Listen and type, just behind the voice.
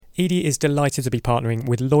Edie is delighted to be partnering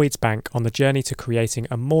with Lloyds Bank on the journey to creating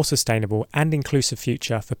a more sustainable and inclusive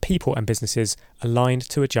future for people and businesses aligned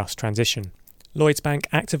to a just transition. Lloyds Bank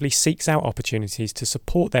actively seeks out opportunities to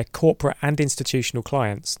support their corporate and institutional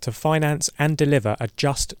clients to finance and deliver a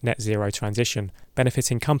just net zero transition,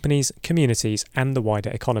 benefiting companies, communities and the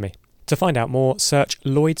wider economy. To find out more, search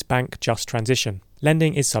Lloyds Bank Just Transition.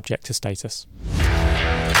 Lending is subject to status.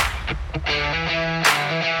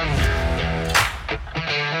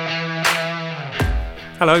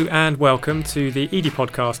 Hello and welcome to the Edie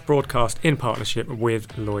podcast, broadcast in partnership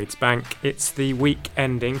with Lloyds Bank. It's the week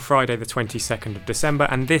ending Friday the 22nd of December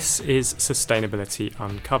and this is Sustainability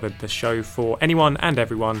Uncovered, the show for anyone and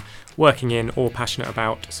everyone working in or passionate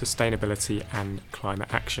about sustainability and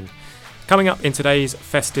climate action. Coming up in today's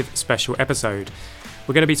festive special episode,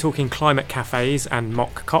 we're going to be talking climate cafés and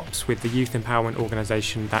mock COPs with the youth empowerment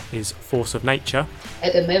organisation that is Force of Nature.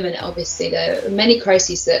 At the moment, obviously, there are many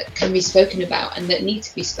crises that can be spoken about and that need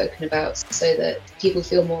to be spoken about so that people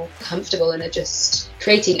feel more comfortable and are just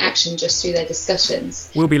creating action just through their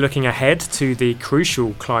discussions. We'll be looking ahead to the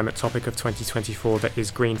crucial climate topic of 2024 that is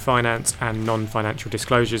green finance and non-financial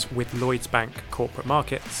disclosures with Lloyds Bank Corporate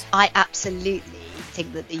Markets. I absolutely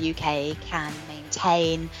think that the UK can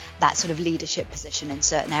maintain that sort of leadership position in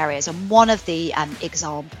certain areas, and one of the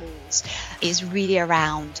examples is really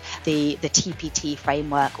around the TPT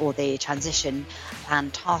framework or the Transition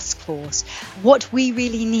Plan Task Force. What we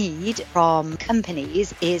really need from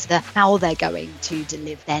companies is how they're going to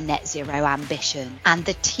deliver their net zero ambition, and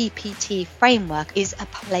the TPT framework is a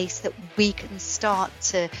place that we can start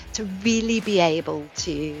to really be able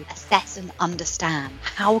to assess and understand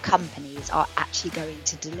how companies are actually going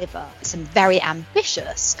to deliver some very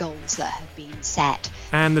ambitious goals that have been set.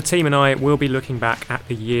 And the team and I will be looking back at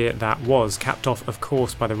the year that was, capped off of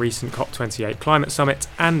course by the recent COP28 Climate Summit,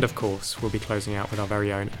 and of course we'll be closing out with our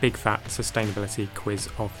very own big fat sustainability quiz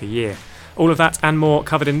of the year. All of that and more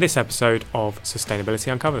covered in this episode of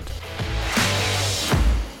Sustainability Uncovered.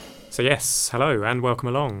 So yes, hello and welcome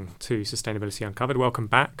along to Sustainability Uncovered. Welcome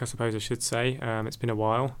back, I suppose I should say. It's been a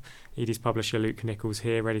while. Edie's publisher Luke Nichols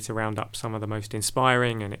here, ready to round up some of the most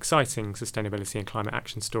inspiring and exciting sustainability and climate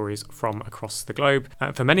action stories from across the globe.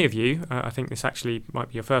 For many of you, I think this actually might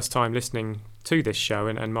be your first time listening to this show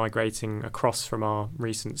and migrating across from our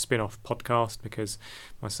recent spin-off podcast, because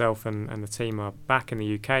myself and the team are back in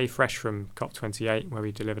the UK, fresh from COP28, where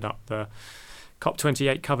we delivered up the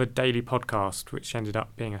COP28 covered daily podcast, which ended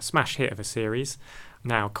up being a smash hit of a series.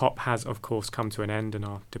 Now, COP has, of course, come to an end and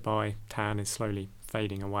our Dubai tan is slowly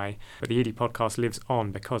fading away. But the Edie podcast lives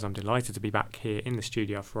on because I'm delighted to be back here in the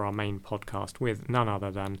studio for our main podcast with none other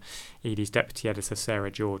than Edie's deputy editor, Sarah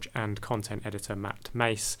George, and content editor, Matt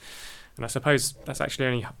Mace. And I suppose that's actually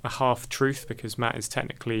only a half truth because Matt is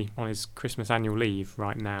technically on his Christmas annual leave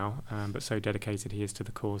right now, but so dedicated he is to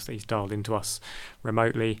the cause that he's dialed into us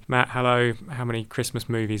remotely. Matt, hello. How many Christmas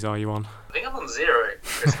movies are you on? I think I'm on 0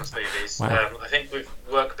 Christmas movies. Wow. I think with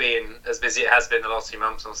work being as busy it has been the last few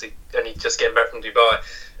months, obviously only just getting back from Dubai,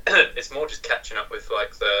 it's more just catching up with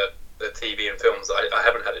like the TV and films that I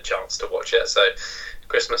haven't had a chance to watch yet. So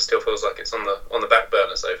Christmas still feels like it's on the back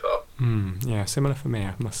burner so far. Yeah, similar for me,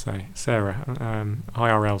 I must say. Sarah,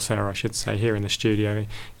 IRL Sarah, I should say, here in the studio. Are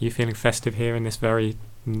you feeling festive here in this very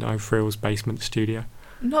no-frills basement studio?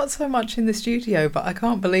 Not so much in the studio, but I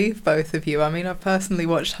can't believe both of you. I mean, I've personally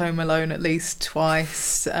watched Home Alone at least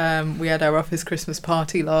twice. We had our office Christmas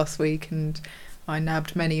party last week and I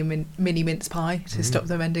nabbed many mini mince pie to stop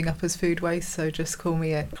them ending up as food waste, so just call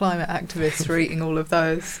me a climate activist for eating all of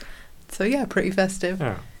those. So yeah, pretty festive.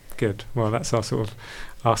 Oh, good. Well, that's our sort of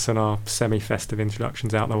us and our semi-festive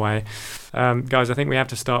introductions out the way. Guys, I think we have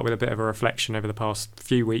to start with a bit of a reflection over the past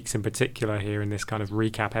few weeks in particular here in this kind of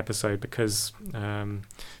recap episode, because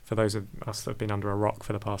for those of us that have been under a rock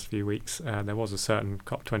for the past few weeks, there was a certain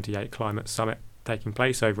COP28 climate summit taking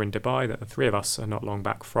place over in Dubai that the three of us are not long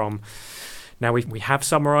back from. Now, we have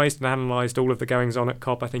summarised and analysed all of the goings-on at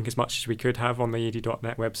COP, I think, as much as we could have on the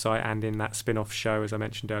ed.net website and in that spin-off show, as I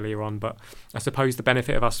mentioned earlier on. But I suppose the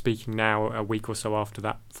benefit of us speaking now, a week or so after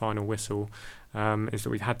that final whistle, is that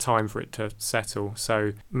we've had time for it to settle.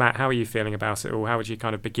 So, Matt, how are you feeling about it all? How would you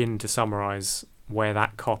kind of begin to summarise where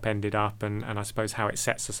that COP ended up and I suppose how it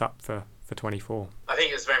sets us up for 24? I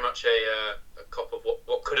think it's very much a COP of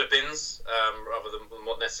what could have been, rather than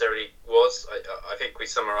what necessarily was. I think we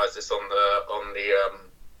summarised this on the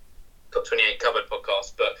COP28 covered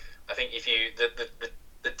podcast, but I think if you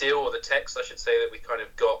the deal or the text, I should say, that we kind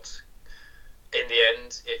of got in the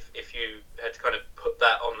end, if you had kind of put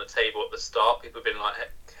that on the table at the start, people have been like,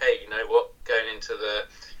 hey, you know what, going into the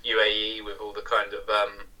UAE with all the kind of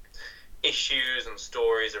issues and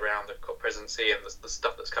stories around the COP presidency and the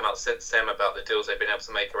stuff that's come out since then about the deals they've been able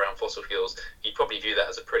to make around fossil fuels, you probably view that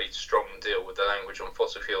as a pretty strong deal with the language on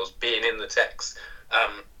fossil fuels being in the text.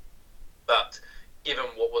 But given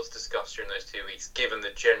what was discussed during those 2 weeks, given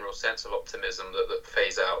the general sense of optimism that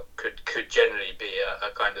phase out could generally be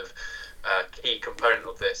a kind of key component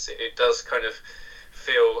of this, it does kind of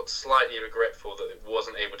feel slightly regretful that it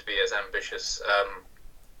wasn't able to be as ambitious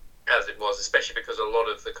as it was, especially because a lot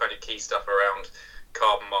of the kind of key stuff around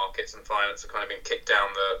carbon markets and finance have kind of been kicked down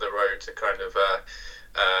the road to kind of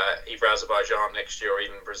either Azerbaijan next year or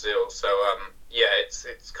even Brazil. So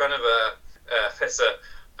it's kind of there's a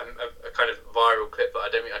kind of viral clip that I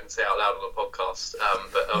don't think I can say out loud on the podcast,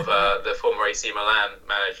 but of the former AC Milan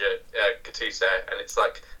manager Gattuso, and it's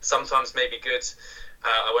like sometimes maybe good.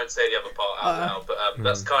 I won't say the other part out loud, but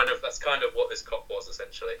that's kind of what this COP was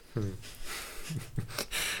essentially.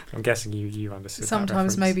 I'm guessing you understood.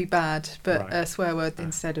 Sometimes that maybe bad, but right. a swear word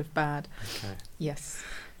instead of bad. Okay. Yes.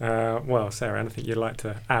 Well, Sarah, anything you'd like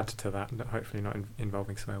to add to that? Hopefully not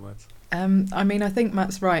involving swear words. I mean, I think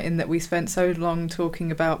Matt's right in that we spent so long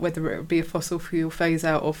talking about whether it would be a fossil fuel phase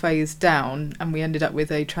out or phase down, and we ended up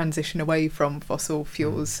with a transition away from fossil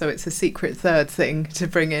fuels. So it's a secret third thing to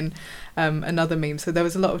bring in another meme. So there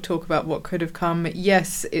was a lot of talk about what could have come.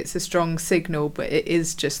 Yes, it's a strong signal, but it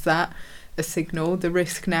is just that, a signal. The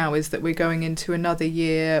risk now is that we're going into another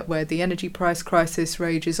year where the energy price crisis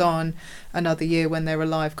rages on, another year when there are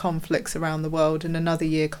live conflicts around the world, and another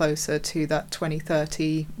year closer to that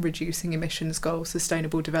 2030 reducing emissions goal,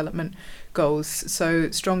 sustainable development goals.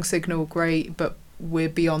 So strong signal, great, but we're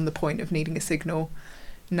beyond the point of needing a signal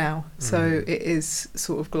now. So it is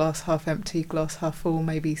sort of glass half empty, glass half full.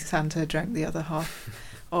 Maybe Santa drank the other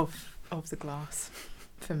half of the glass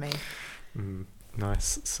for me.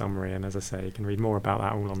 Nice summary, and as I say, you can read more about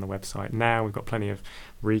that all on the website now. We've got plenty of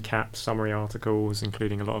recaps, summary articles,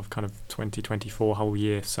 including a lot of kind of 2024 whole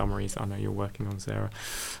year summaries I know you're working on, Sarah.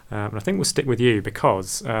 And I think we'll stick with you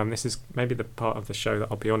because this is maybe the part of the show that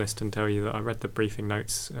I'll be honest and tell you that I read the briefing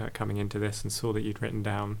notes coming into this and saw that you'd written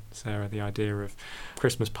down, Sarah, the idea of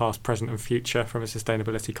Christmas past, present and future from a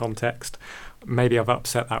sustainability context. Maybe I've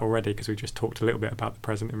upset that already because we just talked a little bit about the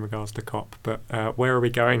present in regards to COP, but where are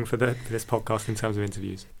we going for this podcast in terms of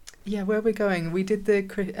interviews? Yeah, where we're going. We did the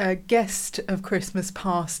guest of Christmas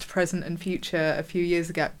past, present and future a few years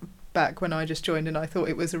ago back when I just joined, and I thought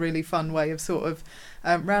it was a really fun way of sort of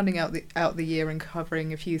rounding out the year and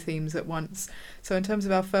covering a few themes at once. So in terms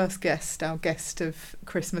of our first guest, our guest of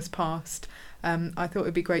Christmas past, I thought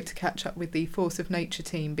it'd be great to catch up with the Force of Nature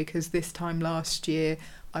team, because this time last year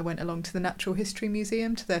I went along to the Natural History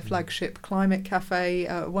Museum, to their flagship climate cafe,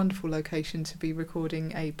 a wonderful location to be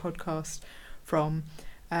recording a podcast from,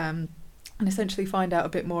 and essentially find out a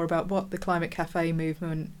bit more about what the climate cafe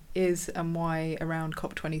movement is and why around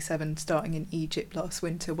COP27 starting in Egypt last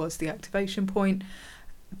winter was the activation point.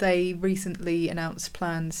 They recently announced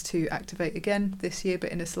plans to activate again this year,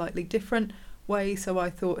 but in a slightly different way, so I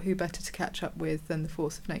thought who better to catch up with than the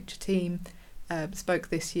Force of Nature team. Spoke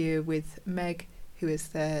this year with Meg, who is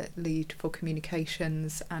their lead for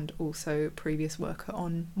communications and also previous worker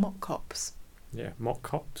on mock COPs. Yeah, mock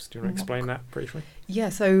COPs. Do you want to explain that briefly? Yeah,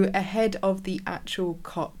 so ahead of the actual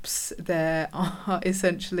COPs, there are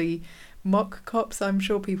essentially mock COPs. I'm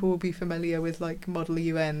sure people will be familiar with like Model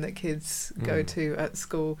UN that kids go to at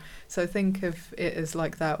school. So think of it as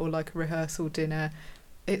like that, or like a rehearsal dinner.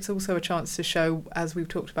 It's also a chance to show, as we've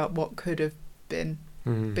talked about, what could have been,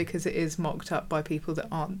 because it is mocked up by people that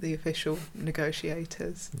aren't the official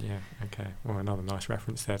negotiators. Yeah, okay. Well, another nice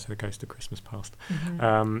reference there to the Ghost of Christmas Past.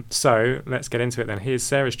 So let's get into it then. Here's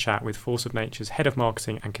Sarah's chat with Force of Nature's Head of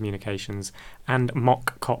Marketing and Communications and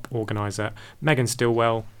mock COP organiser, Megan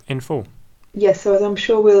Stillwell, in full. Yes, so as I'm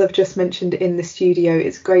sure we'll have just mentioned in the studio,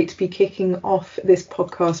 it's great to be kicking off this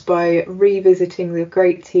podcast by revisiting the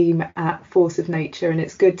great team at Force of Nature, and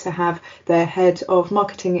it's good to have their Head of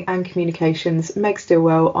Marketing and Communications, Meg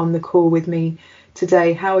Stillwell, on the call with me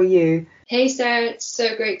today. How are you? Hey Sarah, it's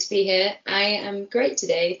so great to be here. I am great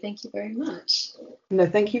today. Thank you very much. No,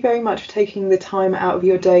 thank you very much for taking the time out of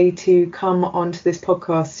your day to come onto this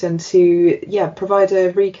podcast and to provide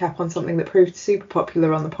a recap on something that proved super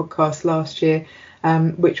popular on the podcast last year,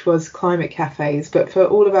 which was climate cafes. But for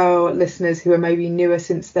all of our listeners who are maybe newer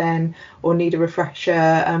since then or need a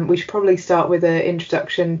refresher, we should probably start with an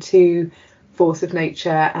introduction to Force of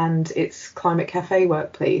Nature and its climate cafe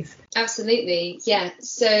work, please. Absolutely, yeah.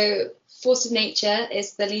 So Force of Nature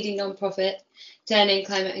is the leading non-profit turning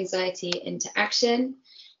climate anxiety into action.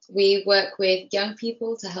 We work with young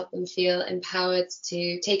people to help them feel empowered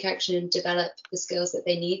to take action and develop the skills that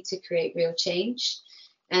they need to create real change.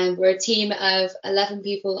 And we're a team of 11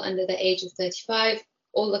 people under the age of 35,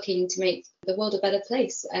 all looking to make the world a better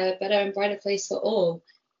place, a better and brighter place for all.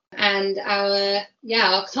 And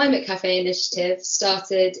our Climate Cafe initiative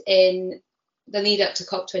started in the lead up to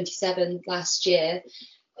COP27 last year,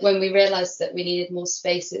 when we realised that we needed more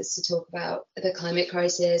spaces to talk about the climate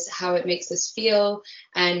crisis, how it makes us feel,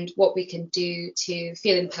 and what we can do to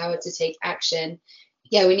feel empowered to take action.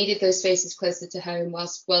 Yeah, we needed those spaces closer to home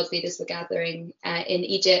whilst world leaders were gathering in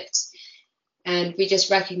Egypt. And we just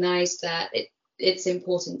recognised that it's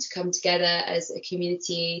important to come together as a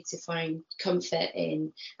community to find comfort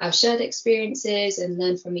in our shared experiences and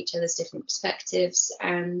learn from each other's different perspectives,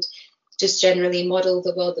 and just generally model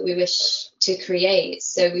the world that we wish to create.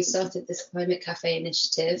 So we started this Climate Cafe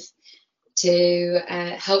initiative to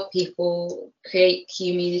help people create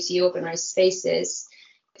community organised spaces.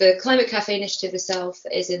 The Climate Cafe initiative itself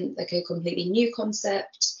isn't like a completely new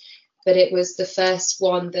concept, but it was the first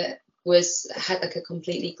one that had like a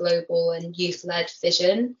completely global and youth-led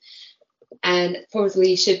vision, and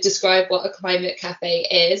probably should describe what a climate cafe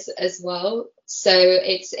is as well. So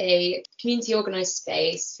it's a community organised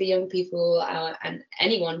space for young people and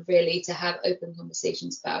anyone really to have open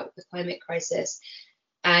conversations about the climate crisis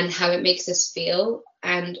and how it makes us feel.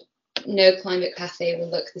 And no climate cafe will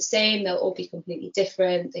look the same. They'll all be completely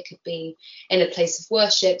different. They could be in a place of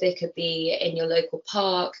worship. They could be in your local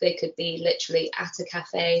park. They could be literally at a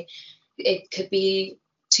cafe. It could be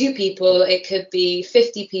 2 people. It could be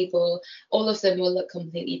 50 people. All of them will look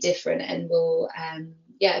completely different and will,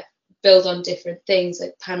 build on different things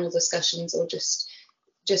like panel discussions or just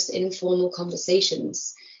informal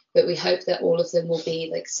conversations. But we hope that all of them will be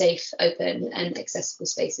like safe, open and accessible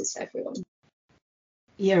spaces for everyone.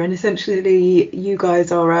 Yeah, and essentially you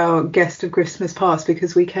guys are our guest of Christmas past,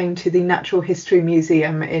 because we came to the Natural History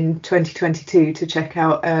Museum in 2022 to check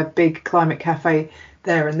out a big climate cafe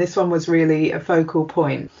there, and this one was really a focal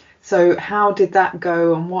point. So how did that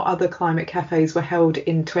go, and what other climate cafes were held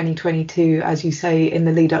in 2022, as you say, in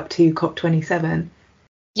the lead up to COP27?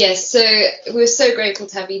 Yes, so we were so grateful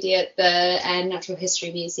to have Edie at the Natural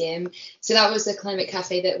History Museum. So that was a climate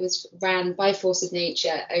cafe that was ran by Force of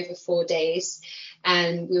Nature over 4 days.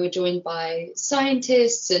 And we were joined by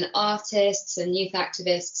scientists and artists and youth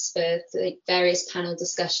activists for various panel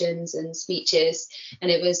discussions and speeches.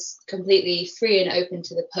 And it was completely free and open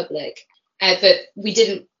to the public. But we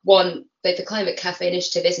didn't want, the Climate Cafe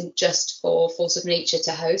initiative isn't just for Force of Nature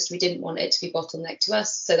to host. We didn't want it to be bottlenecked to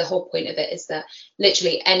us. So the whole point of it is that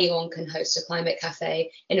literally anyone can host a climate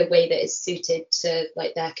cafe in a way that is suited to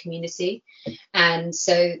their community. And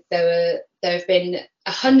so there have been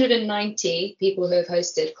 190 people who have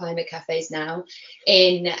hosted climate cafes now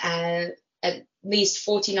in at least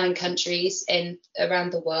 49 countries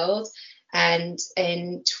around the world. And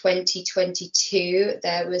in 2022,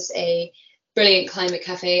 there was a brilliant climate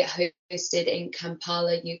cafe hosted in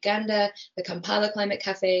Kampala, Uganda, the Kampala Climate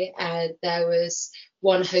Cafe. And there was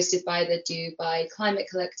one hosted by the Dubai Climate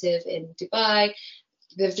Collective in Dubai.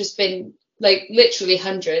 There have just been literally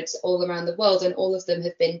hundreds all around the world, and all of them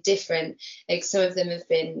have been different. Some of them have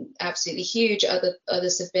been absolutely huge.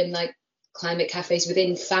 Others have been climate cafes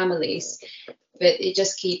within families, but it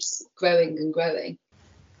just keeps growing and growing.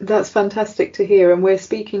 That's fantastic to hear, and we're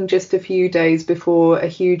speaking just a few days before a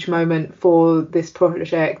huge moment for this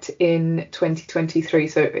project in 2023,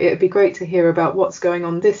 so it'd be great to hear about what's going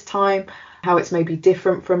on this time, how it's maybe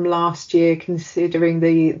different from last year, considering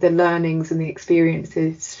the learnings and the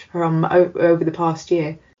experiences from over the past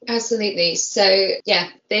year. Absolutely. So yeah,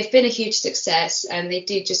 they've been a huge success, and they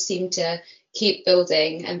do just seem to keep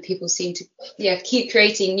building, and people seem to keep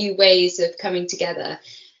creating new ways of coming together.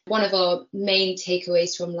 One of our main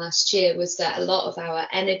takeaways from last year was that a lot of our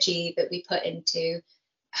energy that we put into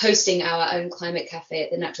hosting our own climate cafe at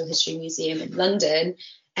the Natural History Museum in London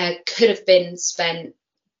could have been spent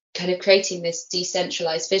kind of creating this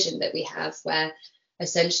decentralized vision that we have, where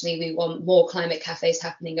essentially we want more climate cafes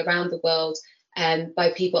happening around the world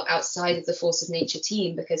by people outside of the Force of Nature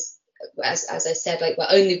team, because as I said, we're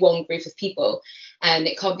only one group of people and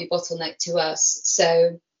it can't be bottlenecked to us.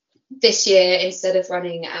 So this year, instead of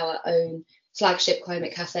running our own flagship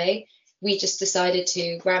climate cafe, we just decided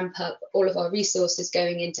to ramp up all of our resources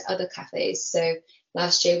going into other cafes. So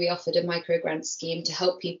last year we offered a micro grant scheme to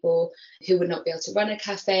help people who would not be able to run a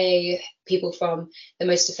cafe, people from the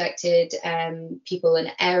most affected people in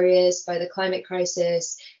areas by the climate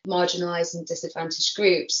crisis, marginalised and disadvantaged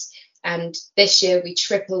groups. And this year we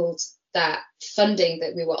tripled that funding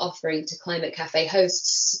that we were offering to climate cafe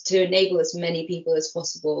hosts to enable as many people as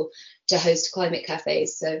possible to host climate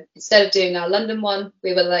cafes. So instead of doing our London one,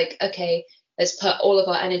 we were okay, let's put all of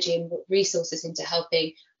our energy and resources into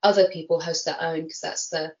helping other people host their own, because that's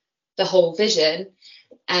the whole vision.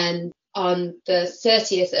 And on the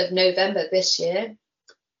 30th of November this year,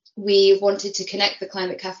 we wanted to connect the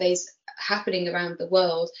climate cafes happening around the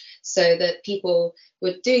world, so that people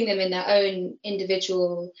were doing them in their own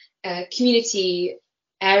individual community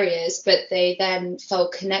areas, but they then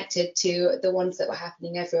felt connected to the ones that were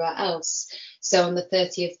happening everywhere else. So on the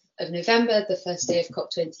 30th of November, the first day of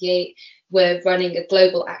COP28, we're running a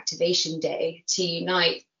global activation day to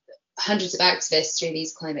unite hundreds of activists through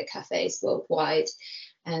these climate cafes worldwide.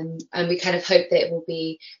 And we kind of hope that it will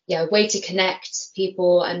be a way to connect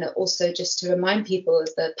people, and also just to remind people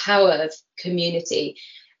of the power of community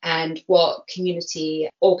and what community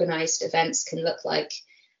organised events can look like.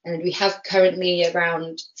 And we have currently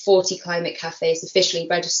around 40 climate cafes officially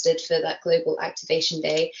registered for that global activation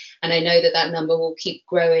day, and I know that number will keep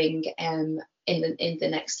growing in the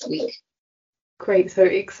next week. Great, so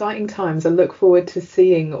exciting times. I look forward to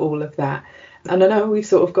seeing all of that. And I know we've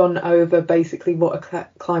sort of gone over basically what a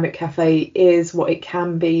climate cafe is, what it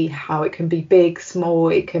can be, how it can be big, small,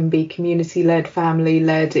 it can be community-led,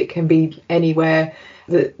 family-led, it can be anywhere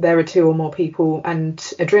that there are two or more people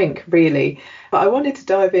and a drink, really. But I wanted to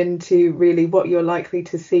dive into really what you're likely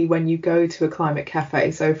to see when you go to a climate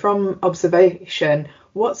cafe. So from observation,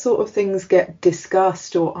 what sort of things get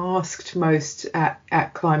discussed or asked most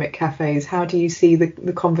at climate cafes? How do you see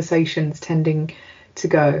the conversations tending to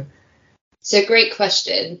go? So great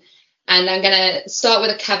question. And I'm going to start with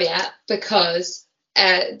a caveat, because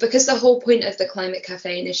the whole point of the Climate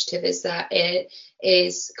Cafe initiative is that it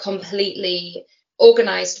is completely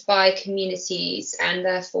organised by communities and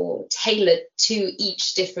therefore tailored to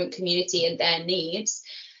each different community and their needs.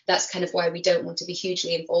 That's kind of why we don't want to be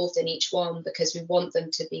hugely involved in each one, because we want them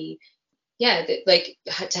to be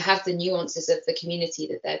to have the nuances of the community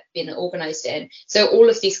that they've been organised in. So all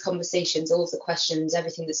of these conversations, all of the questions,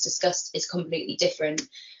 everything that's discussed is completely different.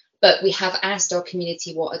 But we have asked our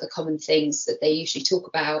community what are the common things that they usually talk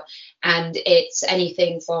about, and it's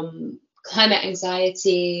anything from climate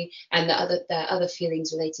anxiety and the other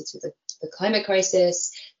feelings related to the climate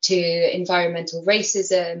crisis, to environmental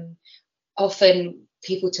racism. Often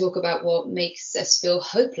people talk about what makes us feel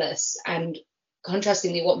hopeless, and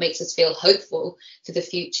contrastingly what makes us feel hopeful for the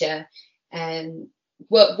future. And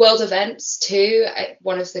world events too.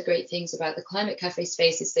 One of the great things about the Climate Cafe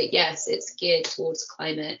space is that yes, it's geared towards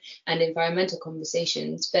climate and environmental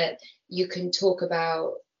conversations, but you can talk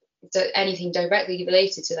about anything directly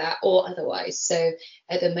related to that or otherwise. So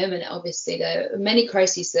at the moment, obviously, there are many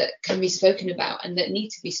crises that can be spoken about and that need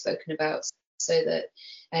to be spoken about, so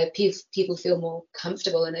that people feel more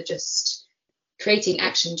comfortable and are just creating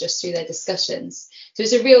action just through their discussions. So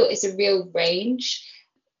it's a real range.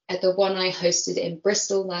 At the one I hosted in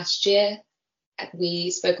Bristol last year, we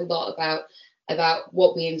spoke a lot about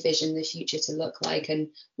what we envision the future to look like, and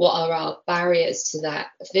what are our barriers to that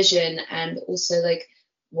vision, and also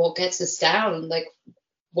what gets us down,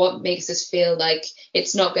 what makes us feel like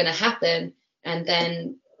it's not going to happen, and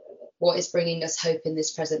then what is bringing us hope in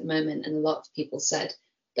this present moment. And a lot of people said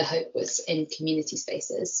the hope was in community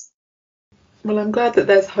spaces. Well, I'm glad that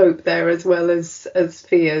there's hope there as well as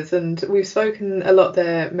fears. And we've spoken a lot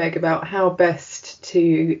there, Meg, about how best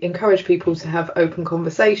to encourage people to have open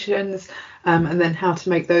conversations, and then how to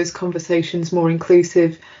make those conversations more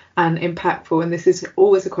inclusive and impactful. And this is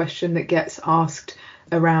always a question that gets asked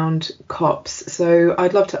around COPs. So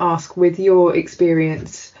I'd love to ask, with your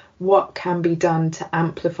experience, what can be done to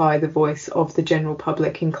amplify the voice of the general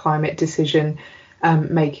public in climate decision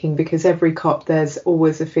making? Because every COP, there's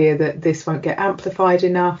always a fear that this won't get amplified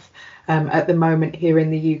enough. At the moment here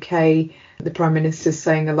in the UK, the Prime Minister's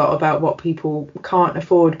saying a lot about what people can't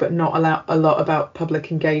afford, but not a lot about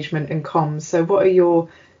public engagement and comms. So what are your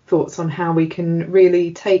thoughts on how we can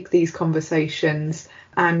really take these conversations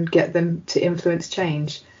and get them to influence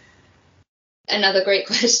change? Another great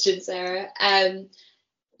question, Sarah.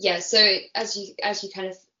 So as you kind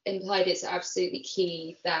of implied, it's absolutely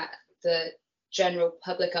key that the general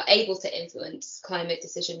public are able to influence climate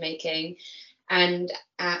decision making. And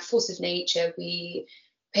at Force of Nature, we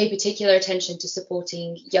pay particular attention to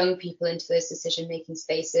supporting young people into those decision making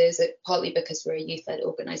spaces, partly because we're a youth-led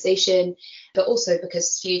organisation, but also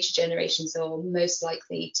because future generations are most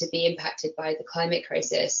likely to be impacted by the climate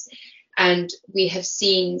crisis. And we have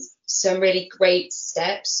seen some really great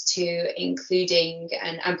steps to including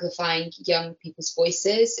and amplifying young people's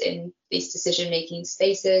voices in these decision making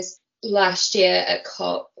spaces. Last year at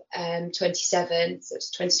COP 27, so it's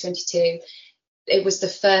 2022, it was the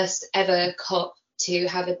first ever COP to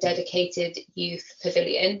have a dedicated youth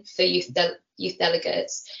pavilion for youth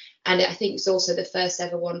delegates. And I think it's also the first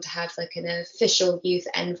ever one to have like an official youth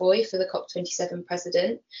envoy for the COP27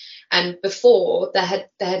 president. And before, there had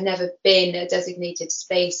never been a designated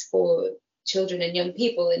space for children and young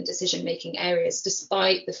people in decision-making areas,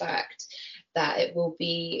 despite the fact that it will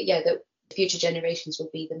be, that future generations will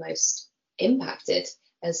be the most impacted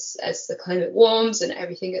as the climate warms and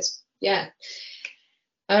everything is, I'm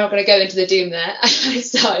not going to go into the doom there. I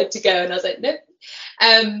started to go and I was like, nope.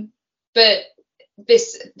 But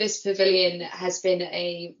this pavilion has been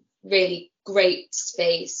a really great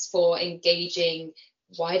space for engaging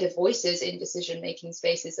wider voices in decision-making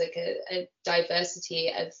spaces, like a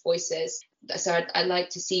diversity of voices. So I'd like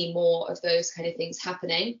to see more of those kind of things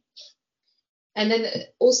happening. And then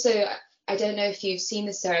also, I don't know if you've seen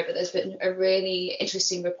this, Sarah, but there's been a really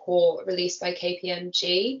interesting report released by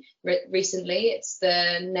KPMG recently. It's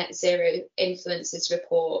the Net Zero Influences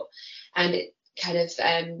report, and it kind of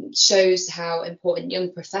shows how important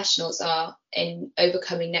young professionals are in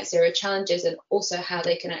overcoming net zero challenges, and also how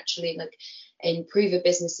they can actually improve a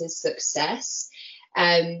business's success.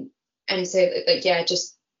 And so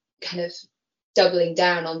just kind of doubling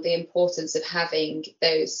down on the importance of having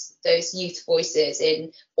those youth voices in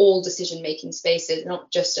all decision-making spaces, not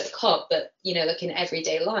just at COP, but in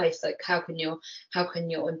everyday life. Like how can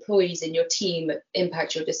your employees and your team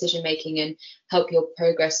impact your decision-making and help your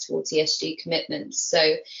progress towards ESG commitments?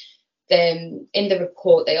 So then in the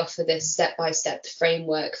report, they offer this step-by-step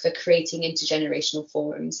framework for creating intergenerational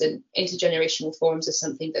forums, and intergenerational forums are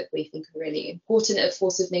something that we think are really important at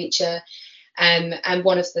Force of Nature. And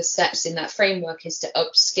one of the steps in that framework is to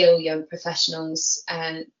upskill young professionals,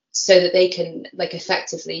 and so that they can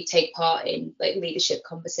effectively take part in leadership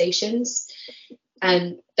conversations.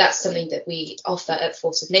 And that's something that we offer at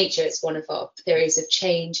Force of Nature. It's one of our theories of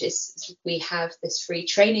change. Is we have this free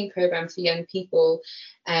training program for young people,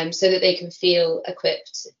 so that they can feel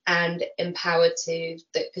equipped and empowered to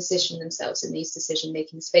position themselves in these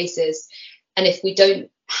decision-making spaces. And if we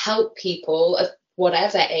don't help people of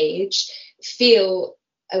whatever age feel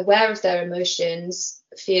aware of their emotions,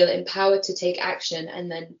 feel empowered to take action,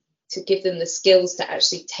 and then to give them the skills to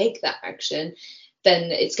actually take that action,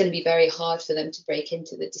 then it's going to be very hard for them to break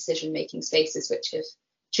into the decision-making spaces, which have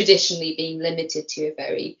traditionally been limited to a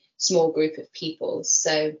very small group of people.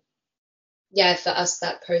 So for us,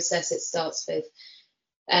 that process, it starts with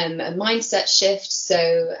a mindset shift.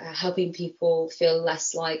 So helping people feel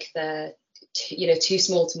less like they're too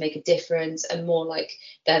small to make a difference, and more like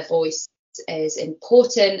their voice is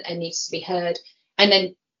important and needs to be heard, and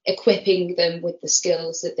then equipping them with the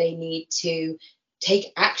skills that they need to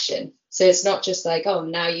take action. So it's not just like, oh,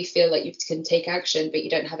 now you feel like you can take action but you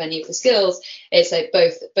don't have any of the skills. It's like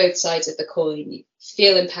both sides of the coin. You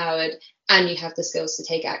feel empowered and you have the skills to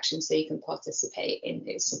take action, so you can participate in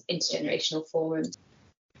these intergenerational forums.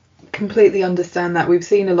 Completely understand that. We've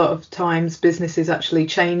seen a lot of times businesses actually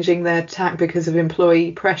changing their tack because of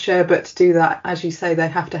employee pressure, but to do that, as you say, they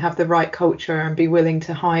have to have the right culture and be willing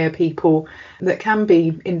to hire people that can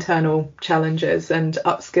be internal challengers and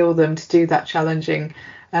upskill them to do that challenging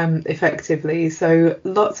effectively. So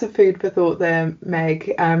lots of food for thought there,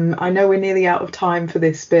 Meg. I know we're nearly out of time for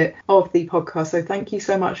this bit of the podcast, so thank you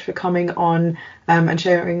so much for coming on and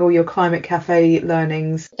sharing all your Climate Cafe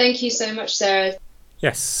learnings. Thank you so much, Sarah.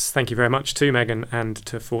 Yes, thank you very much to Megan and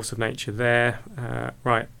to Force of Nature there.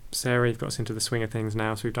 Right, Sarah, you've got us into the swing of things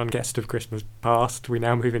now. So we've done Guest of Christmas Past. We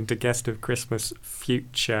now move into Guest of Christmas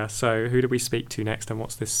Future. So who do we speak to next, and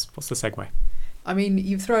what's the segue? I mean,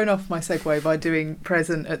 you've thrown off my segue by doing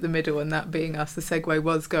present at the middle, and that being us. The segue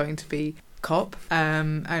was going to be COP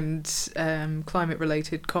and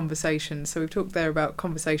climate-related conversations. So we've talked there about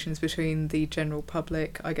conversations between the general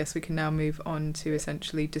public. I guess we can now move on to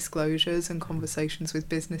essentially disclosures and conversations with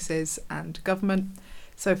businesses and government.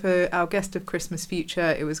 So for our Guest of Christmas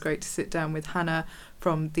Future, it was great to sit down with Hannah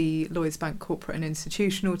from the Lloyds Bank corporate and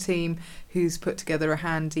institutional team, who's put together a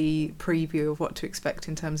handy preview of what to expect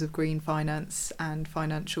in terms of green finance and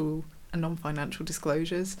financial and non-financial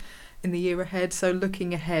disclosures in the year ahead. So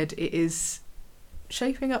looking ahead, it is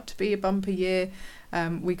shaping up to be a bumper year.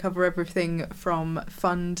 We cover everything from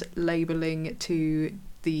fund labelling to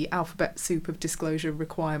the alphabet soup of disclosure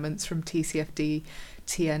requirements from TCFD,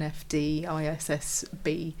 TNFD,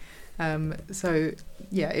 ISSB. So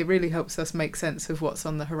it really helps us make sense of what's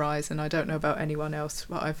on the horizon. I don't know about anyone else,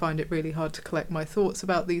 but I find it really hard to collect my thoughts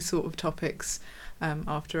about these sort of topics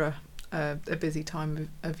after a busy time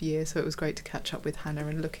of year. So it was great to catch up with Hannah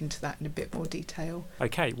and look into that in a bit more detail.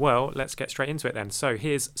 Okay, well, let's get straight into it then. So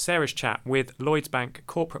here's Sarah's chat with Lloyds Bank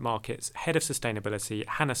Corporate Markets Head of Sustainability,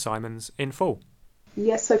 Hannah Simons, in full.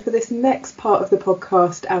 Yes, so for this next part of the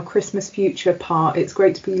podcast, our Christmas Future part, it's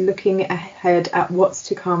great to be looking ahead at what's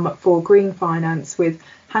to come for green finance with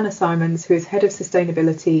Hannah Simons, who is Head of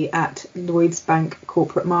Sustainability at Lloyds Bank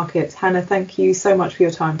Corporate Markets. Hannah, thank you so much for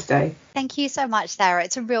your time today. Thank you so much, Sarah.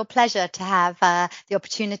 It's a real pleasure to have the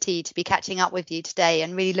opportunity to be catching up with you today,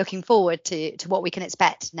 and really looking forward to what we can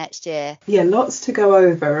expect next year. Yeah, lots to go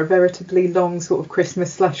over, a veritably long sort of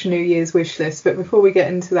Christmas/New Year's wish list. But before we get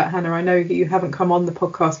into that, Hannah, I know you haven't come on the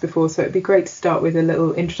podcast before, so it'd be great to start with a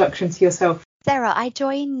little introduction to yourself. Sarah, I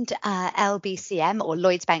joined LBCM, or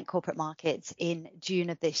Lloyds Bank Corporate Markets, in June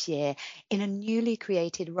of this year in a newly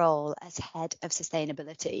created role as Head of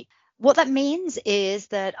Sustainability. What that means is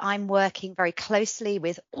that I'm working very closely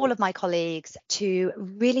with all of my colleagues to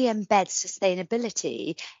really embed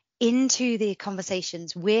sustainability into the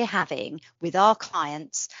conversations we're having with our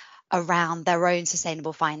clients around their own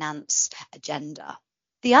sustainable finance agenda.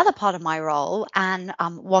 The other part of my role, and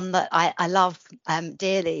one that I love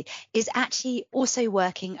dearly, is actually also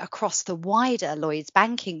working across the wider Lloyds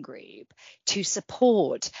Banking Group to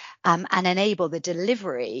support and enable the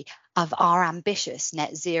delivery of our ambitious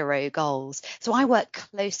net zero goals. So I work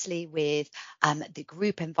closely with the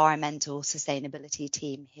group environmental sustainability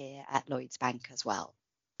team here at Lloyds Bank as well.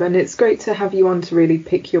 And it's great to have you on to really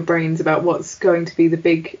pick your brains about what's going to be the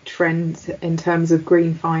big trend in terms of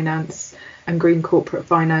green finance and green corporate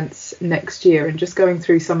finance next year, and just going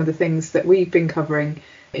through some of the things that we've been covering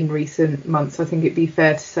in recent months. I think it'd be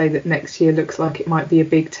fair to say that next year looks like it might be a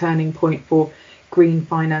big turning point for green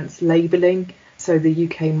finance labelling. So the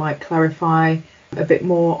UK might clarify a bit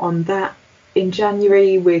more on that. In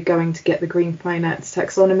January, we're going to get the green finance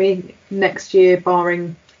taxonomy next year,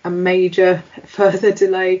 barring a major further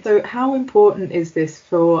delay. So how important is this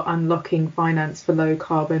for unlocking finance for low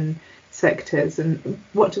carbon sectors, and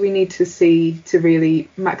what do we need to see to really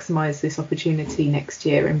maximise this opportunity next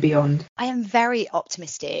year and beyond? I am very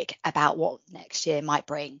optimistic about what next year might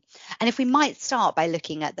bring. And if we might start by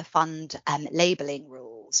looking at the fund labelling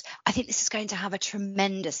rules, I think this is going to have a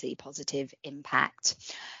tremendously positive impact.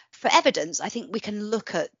 For evidence, I think we can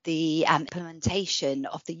look at the implementation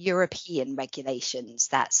of the European regulations.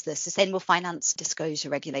 That's the Sustainable Finance Disclosure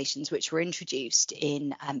Regulations, which were introduced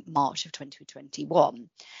in March of 2021.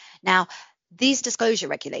 Now, these disclosure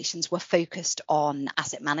regulations were focused on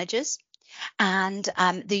asset managers, and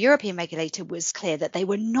the European regulator was clear that they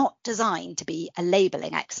were not designed to be a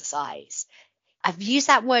labelling exercise. I've used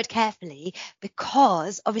that word carefully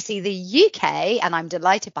because obviously the UK, and I'm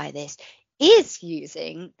delighted by this, is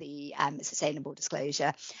using the sustainable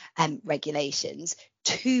disclosure regulations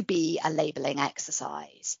to be a labelling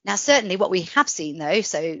exercise. Now, certainly what we have seen though,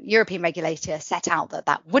 so European regulator set out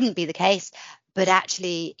that wouldn't be the case, but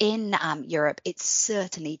actually in Europe, it's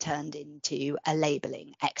certainly turned into a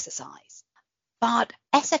labelling exercise. But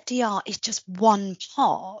SFDR is just one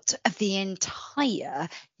part of the entire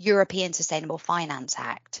European Sustainable Finance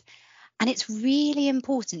Act. And it's really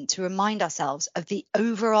important to remind ourselves of the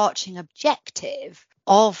overarching objective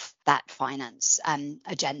of that finance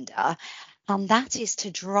agenda. And that is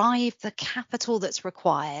to drive the capital that's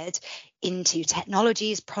required into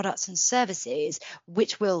technologies, products and services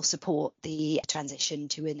which will support the transition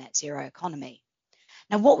to a net zero economy.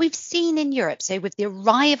 Now, what we've seen in Europe, so with the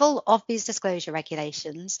arrival of these disclosure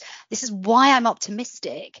regulations, this is why I'm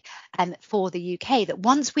optimistic for the UK, that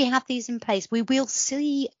once we have these in place, we will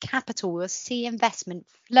see capital, we'll see investment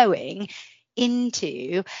flowing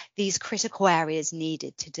into these critical areas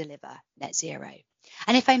needed to deliver net zero.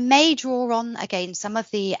 And if I may draw on again some of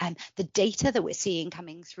the data that we're seeing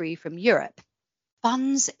coming through from Europe,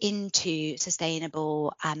 funds into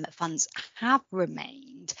sustainable funds have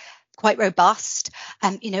remained quite robust.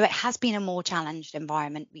 It has been a more challenged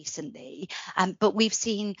environment recently, but we've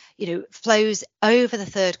seen, flows over the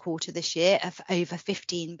third quarter this year of over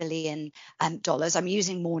 $15 billion. I'm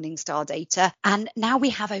using Morningstar data, and now we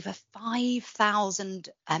have over 5,000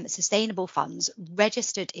 sustainable funds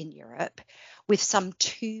registered in Europe with some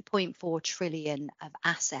 2.4 trillion of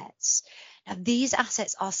assets. Now, these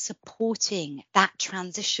assets are supporting that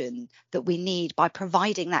transition that we need by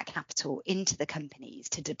providing that capital into the companies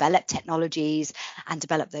to develop technologies and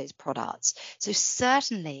develop those products. So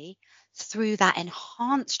certainly through that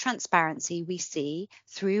enhanced transparency we see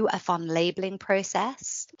through a fund labelling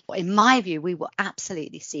process, in my view, we will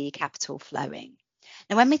absolutely see capital flowing.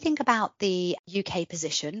 Now, when we think about the UK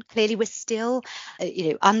position, clearly we're still,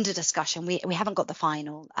 under discussion. We haven't got the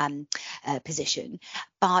final position,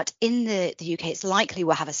 but in the UK, it's likely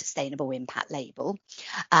we'll have a sustainable impact label.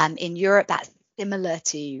 In Europe, that's similar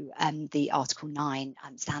to the Article 9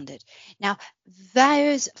 standard. Now,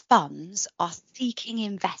 those funds are seeking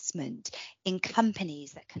investment in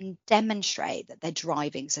companies that can demonstrate that they're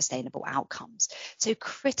driving sustainable outcomes. So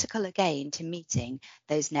critical again to meeting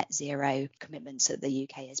those net zero commitments that the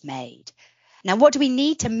UK has made. Now, what do we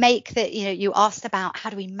need to make that, you asked about how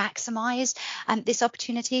do we maximize this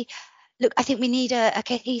opportunity? Look, I think we need a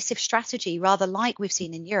cohesive strategy, rather like we've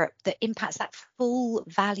seen in Europe, that impacts that full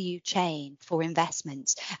value chain for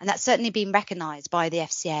investments. And that's certainly been recognised by the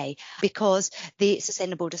FCA, because the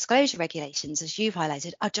sustainable disclosure regulations, as you've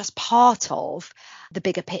highlighted, are just part of the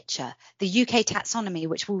bigger picture. The UK taxonomy,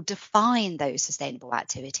 which will define those sustainable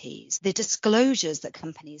activities, the disclosures that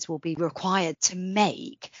companies will be required to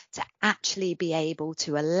make to actually be able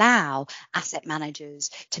to allow asset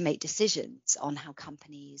managers to make decisions on how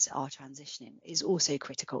companies are transitioning is also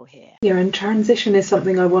critical here. Yeah, and transition is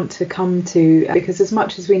something I want to come to, because as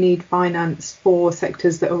much as we need finance for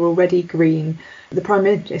sectors that are already green, the Prime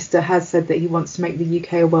Minister has said that he wants to make the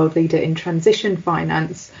UK a world leader in transition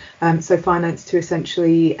finance, so finance to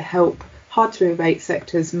essentially help hard to innovate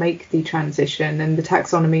sectors make the transition, and the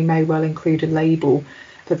taxonomy may well include a label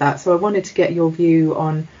for that. So I wanted to get your view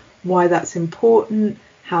on why that's important,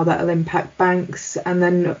 how that'll impact banks, and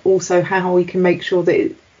then also how we can make sure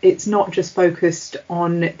that it's not just focused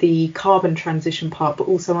on the carbon transition part, but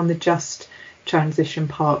also on the just transition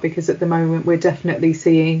part, because at the moment we're definitely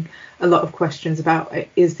seeing a lot of questions about,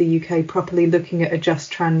 is the UK properly looking at a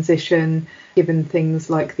just transition, given things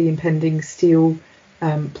like the impending steel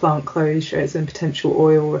plant closures and potential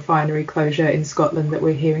oil refinery closure in Scotland that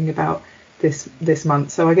we're hearing about this month.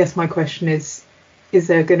 So I guess my question is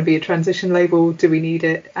there going to be a transition label? Do we need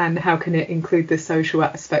it? And how can it include the social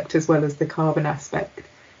aspect as well as the carbon aspect?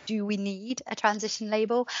 Do we need a transition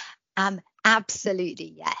label?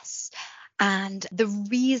 Absolutely, yes. And the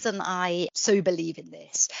reason I so believe in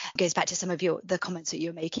this goes back to some of the comments that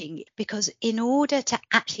you're making, because in order to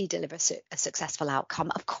actually deliver a successful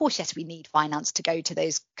outcome, of course, yes, we need finance to go to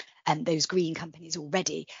those green companies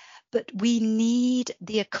already, but we need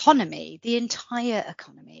the economy, the entire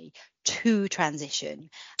economy, to transition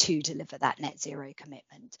to deliver that net zero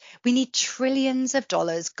commitment. We need trillions of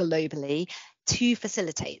dollars globally to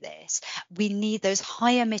facilitate this. We need those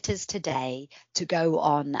high emitters today to go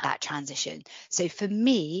on that transition. So for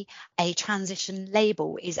me, a transition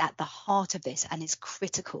label is at the heart of this and is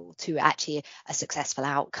critical to actually a successful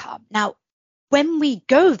outcome. Now, when we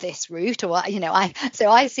go this route,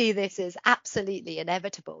 I see this as absolutely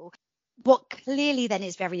inevitable. What clearly then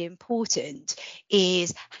is very important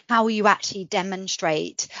is how you actually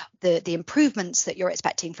demonstrate the improvements that you're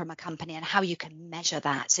expecting from a company and how you can measure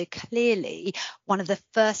that. So clearly, one of the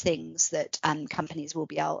first things that companies will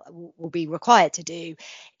be required to do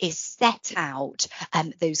is set out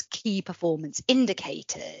those key performance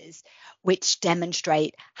indicators which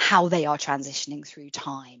demonstrate how they are transitioning through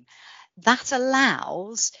time. That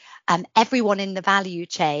allows everyone in the value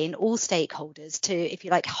chain, all stakeholders, to, if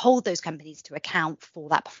you like, hold those companies to account for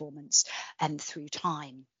that performance through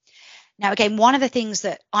time. Now, again, one of the things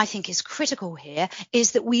that I think is critical here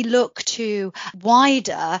is that we look to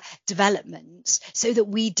wider developments so that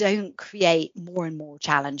we don't create more and more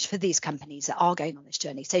challenge for these companies that are going on this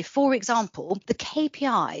journey. So, for example, the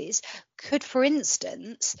KPIs could, for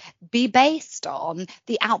instance, be based on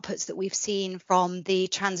the outputs that we've seen from the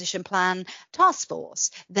Transition Plan Task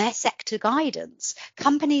Force, their sector guidance.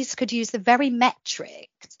 Companies could use the very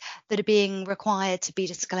metrics that are being required to be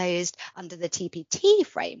disclosed under the TPT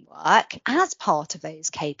framework as part of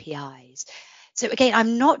those KPIs. So again,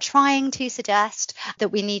 I'm not trying to suggest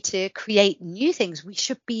that we need to create new things. We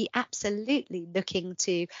should be absolutely looking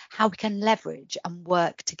to how we can leverage and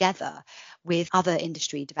work together with other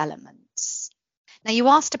industry developments. Now, you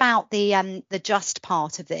asked about the just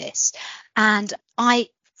part of this, and I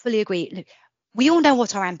fully agree. Look, we all know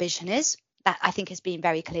what our ambition is. That I think has been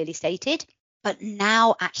very clearly stated. But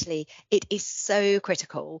now, actually, it is so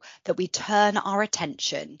critical that we turn our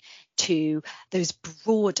attention to those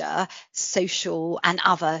broader social and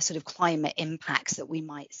other sort of climate impacts that we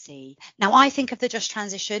might see. Now, I think of the just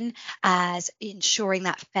transition as ensuring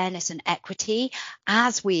that fairness and equity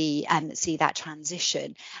as we see that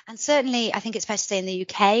transition. And certainly, I think it's fair to say in the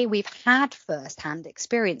UK, we've had first-hand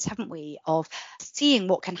experience, haven't we, of seeing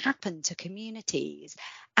what can happen to communities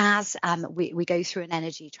as we go through an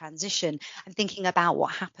energy transition. I'm thinking about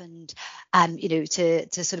what happened, to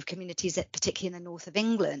sort of communities, particularly in the north of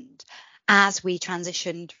England, as we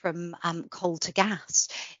transitioned from coal to gas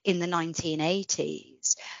in the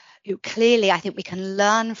 1980s. Clearly, I think we can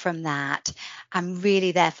learn from that and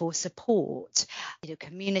really therefore support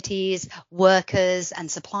communities, workers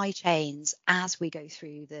and supply chains as we go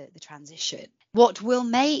through the transition. What will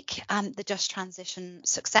make the just transition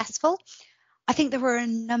successful? I think there are a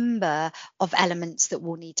number of elements that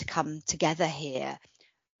will need to come together here.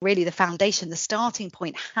 Really, the foundation, the starting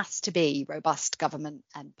point has to be robust government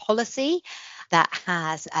policy that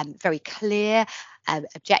has very clear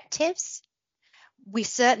objectives. We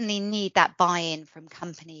certainly need that buy-in from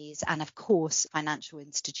companies and, of course, financial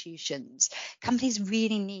institutions. Companies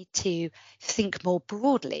really need to think more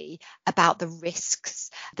broadly about the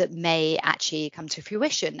risks that may actually come to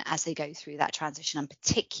fruition as they go through that transition, and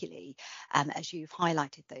particularly, as you've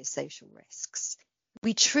highlighted, those social risks.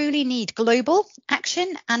 We truly need global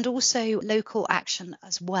action and also local action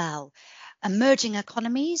as well. Emerging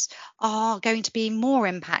economies are going to be more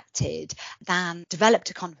impacted than developed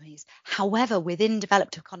economies. However, within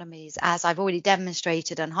developed economies, as I've already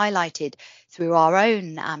demonstrated and highlighted through our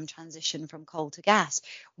own transition from coal to gas,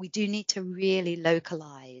 we do need to really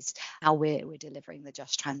localise how we're delivering the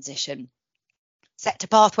just transition. Sector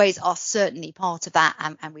pathways are certainly part of that,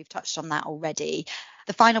 and we've touched on that already.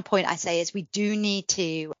 The final point I say is we do need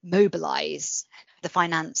to mobilise the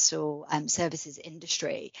financial services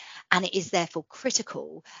industry, and it is therefore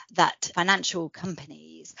critical that financial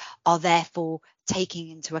companies are therefore taking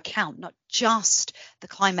into account not just the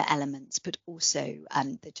climate elements but also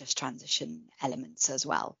the just transition elements as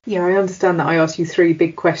well. Yeah, I understand that I asked you three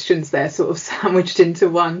big questions there, sort of sandwiched into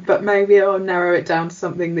one, but maybe I'll narrow it down to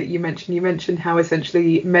something that you mentioned. You mentioned how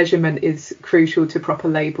essentially measurement is crucial to proper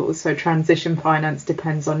labels. So transition finance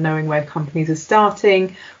depends on knowing where companies are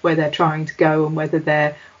starting, where they're trying to go and whether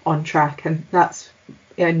they're on track. And that's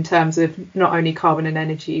in terms of not only carbon and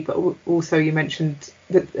energy, but also you mentioned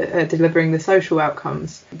that delivering the social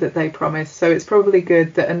outcomes that they promise. So it's probably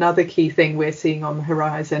good that another key thing we're seeing on the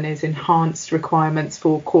horizon is enhanced requirements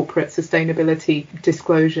for corporate sustainability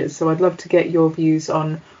disclosures. So I'd love to get your views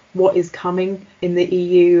on what is coming in the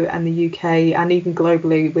EU and the UK and even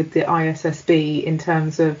globally with the ISSB in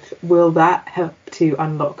terms of, will that help to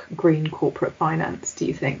unlock green corporate finance, do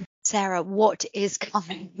you think? Sarah, what is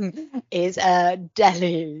coming is a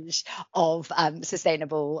deluge of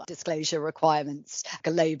sustainable disclosure requirements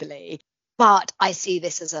globally. But I see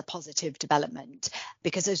this as a positive development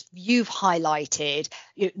because, as you've highlighted,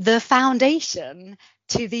 the foundation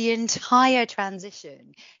to the entire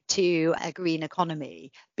transition to a green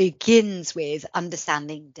economy begins with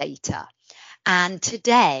understanding data. And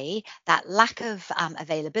today, that lack of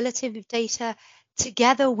availability of data,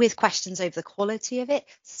 together with questions over the quality of it,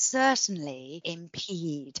 certainly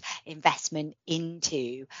impede investment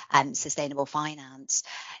into sustainable finance.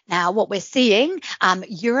 Now, what we're seeing,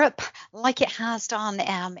 Europe, like it has done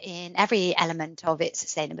in every element of its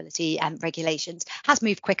sustainability regulations, has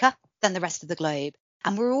moved quicker than the rest of the globe.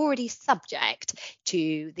 And we're already subject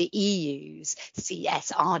to the EU's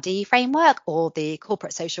CSRD framework, or the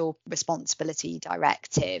Corporate Social Responsibility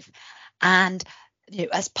Directive. And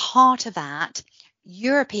as part of that,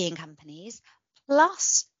 European companies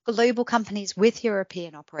plus global companies with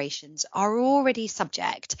European operations are already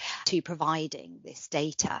subject to providing this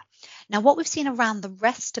data. Now, what we've seen around the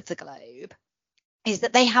rest of the globe is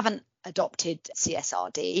that they haven't adopted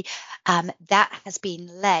CSRD. That has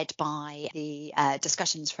been led by the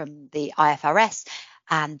discussions from the IFRS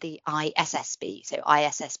and the ISSB, so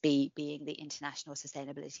ISSB being the International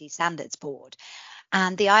Sustainability Standards Board.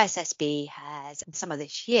 And the ISSB has, in summer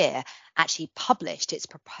this year, actually published its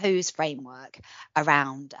proposed framework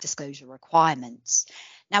around disclosure requirements.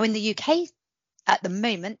 Now, in the UK, at the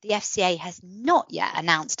moment, the FCA has not yet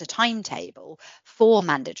announced a timetable for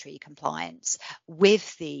mandatory compliance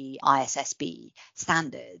with the ISSB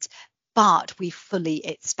standards, but we fully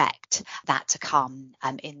expect that to come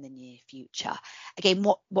in the near future. Again,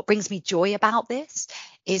 what brings me joy about this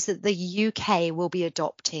is that the UK will be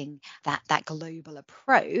adopting that global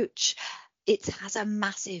approach. It has a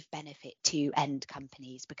massive benefit to end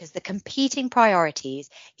companies because the competing priorities,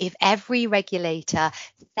 if every regulator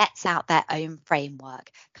sets out their own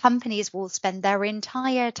framework, companies will spend their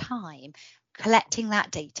entire time collecting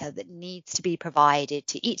that data that needs to be provided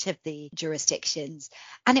to each of the jurisdictions,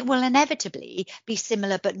 and it will inevitably be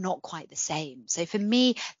similar but not quite the same. So for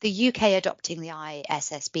me, the UK adopting the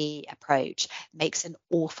ISSB approach makes an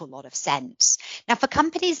awful lot of sense. Now, for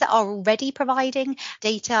companies that are already providing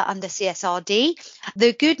data under CSRD,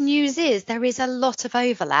 the good news is there is a lot of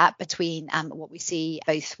overlap between what we see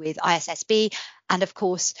both with ISSB and, of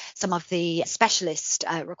course, some of the specialist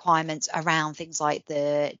requirements around things like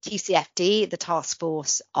the TCFD, the Task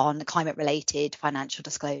Force on Climate-Related Financial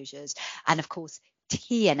Disclosures, and, of course,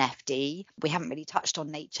 TNFD, we haven't really touched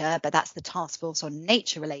on nature, but that's the task force on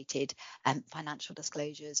nature-related financial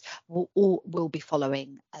disclosures, will be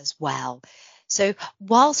following as well. So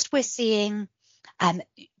whilst we're seeing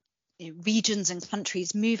regions and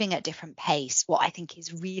countries moving at different pace, what I think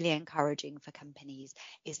is really encouraging for companies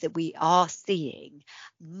is that we are seeing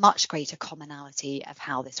much greater commonality of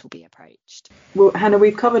how this will be approached. Well, Hannah,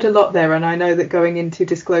 we've covered a lot there, and I know that going into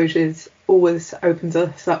disclosures always opens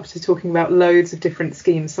us up to talking about loads of different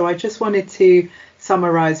schemes. So I just wanted to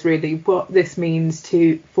summarise really what this means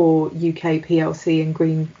for UK PLC and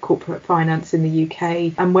green corporate finance in the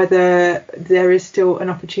UK, and whether there is still an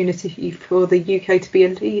opportunity for the UK to be a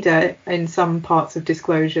leader in some parts of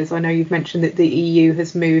disclosures. I know you've mentioned that the EU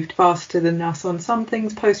has moved faster than us on some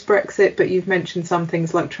things post-Brexit, but you've mentioned some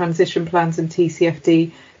things like transition plans and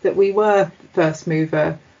TCFD that we were first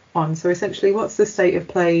mover on. So essentially, what's the state of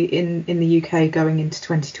play in the UK going into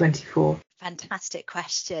 2024? Fantastic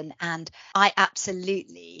question. And I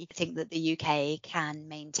absolutely think that the UK can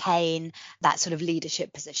maintain that sort of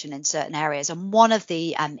leadership position in certain areas. And one of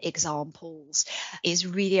the examples is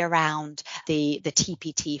really around the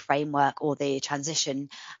TPT framework, or the Transition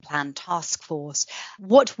Plan Task Force.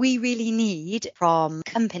 What we really need from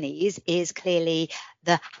companies is clearly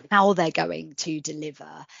how they're going to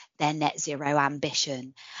deliver their net zero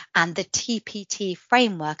ambition. And the TPT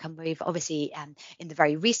framework, and we've obviously in the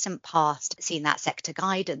very recent past seen that sector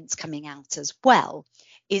guidance coming out as well,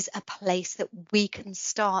 is a place that we can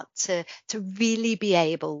start to really be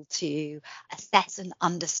able to assess and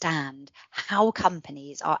understand how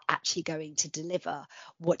companies are actually going to deliver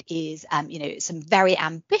what is, some very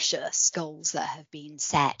ambitious goals that have been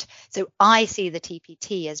set. So I see the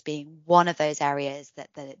TPT as being one of those areas that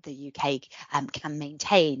the UK can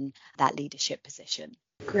maintain that leadership position.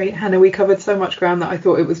 Great, Hannah, we covered so much ground that I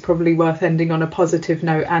thought it was probably worth ending on a positive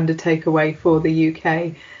note and a takeaway for the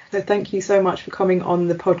UK. So thank you so much for coming on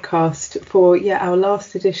the podcast for our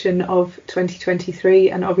last edition of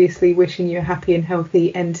 2023, and obviously wishing you a happy and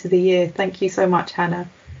healthy end to the year. Thank you so much, Hannah.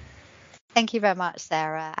 Thank you very much,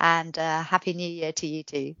 Sarah, and Happy New Year to you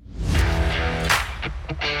too.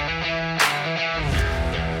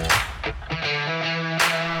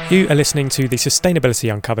 You are listening to the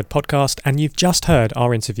Sustainability Uncovered podcast, and you've just heard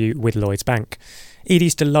our interview with Lloyds Bank.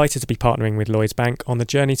 Edie's delighted to be partnering with Lloyds Bank on the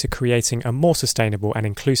journey to creating a more sustainable and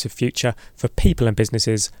inclusive future for people and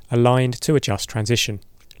businesses aligned to a just transition.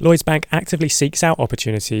 Lloyds Bank actively seeks out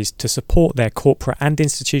opportunities to support their corporate and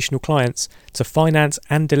institutional clients to finance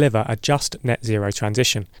and deliver a just net zero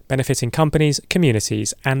transition, benefiting companies,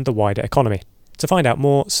 communities and the wider economy. To find out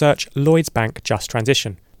more, search Lloyds Bank Just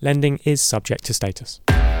Transition. Lending is subject to status.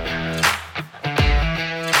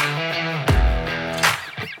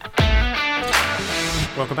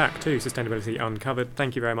 Welcome back to Sustainability Uncovered.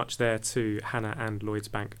 Thank you very much there to Hannah and Lloyds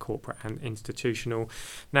Bank Corporate and Institutional.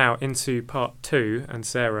 Now into part 2, and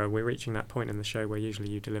Sarah, we're reaching that point in the show where usually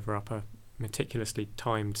you deliver up a meticulously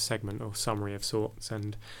timed segment or summary of sorts,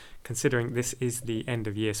 and considering this is the end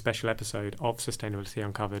of year special episode of Sustainability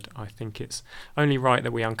Uncovered, I think it's only right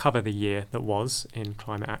that we uncover the year that was in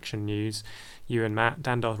climate action news. You and Matt,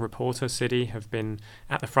 Dandar's reporter, City, have been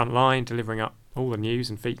at the front line delivering up all the news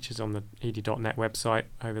and features on the ed.net website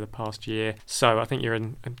over the past year. So I think you're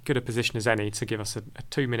in as good a position as any to give us a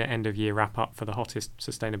 2-minute end of year wrap up for the hottest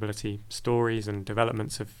sustainability stories and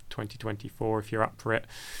developments of 2024, if you're up for it.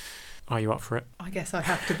 Are you up for it? I guess I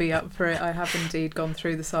have to be up for it. I have indeed gone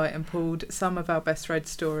through the site and pulled some of our best read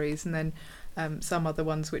stories, and then some other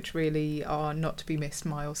ones which really are not to be missed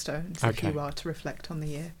milestones, okay, if you are to reflect on the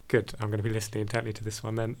year. Good. I'm going to be listening intently to this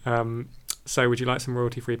one then. So would you like some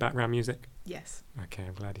royalty-free background music? Yes. Okay,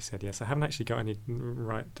 I'm glad you said yes. I haven't actually got any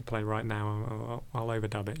right to play right now. I'll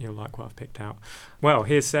overdub it. You'll like what I've picked out. Well,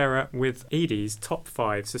 here's Sarah with Edie's top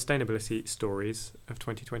 5 sustainability stories of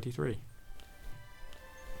 2023.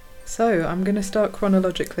 So I'm going to start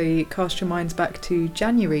chronologically, cast your minds back to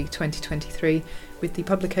January 2023 with the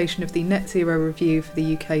publication of the Net Zero Review for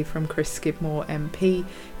the UK from Chris Skidmore MP,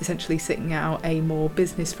 essentially setting out a more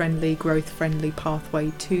business-friendly, growth-friendly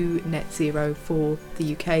pathway to net zero for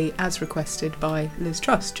the UK as requested by Liz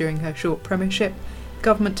Truss during her short premiership. The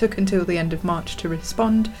government took until the end of March to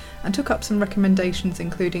respond and took up some recommendations,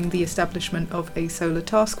 including the establishment of a solar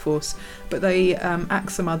task force, but they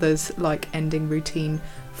axed some others like ending routine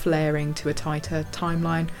flaring to a tighter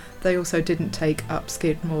timeline. They also didn't take up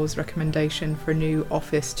Skidmore's recommendation for a new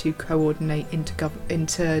office to coordinate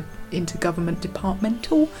intergovernment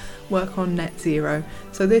departmental work on net zero.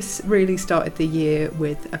 So this really started the year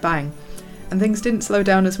with a bang. And things didn't slow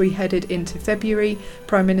down as we headed into February.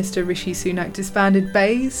 Prime Minister Rishi Sunak disbanded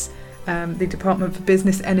BEIS the Department for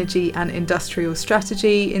Business, Energy and Industrial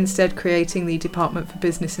Strategy, instead creating the Department for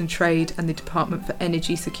Business and Trade and the Department for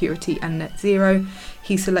Energy Security and Net Zero.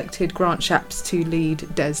 He selected Grant Shapps to lead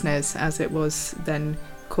DESNZ, as it was then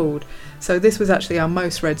called. So this was actually our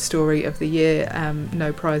most read story of the year.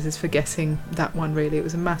 No prizes for guessing that one, really. It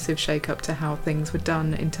was a massive shake-up to how things were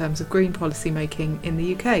done in terms of green policy making in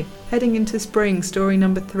the UK. Heading into spring, story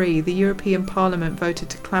number 3, the European Parliament voted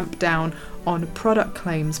to clamp down on product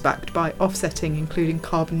claims backed by offsetting, including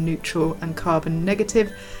carbon neutral and carbon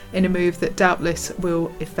negative, in a move that doubtless will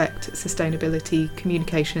affect sustainability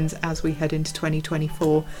communications as we head into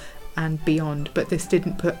 2024 and beyond. But this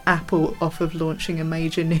didn't put Apple off of launching a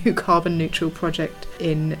major new carbon neutral project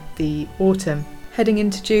in the autumn. Heading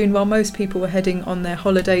into June, while most people were heading on their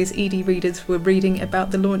holidays, ED readers were reading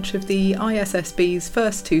about the launch of the ISSB's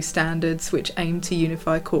first 2 standards, which aim to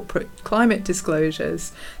unify corporate climate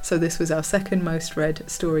disclosures. So this was our second most read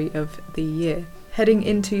story of the year. Heading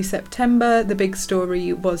into September, the big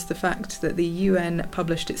story was the fact that the UN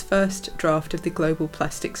published its first draft of the Global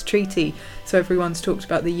Plastics Treaty. So everyone's talked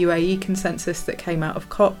about the UAE consensus that came out of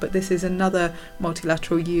COP, but this is another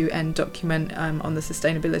multilateral UN document on the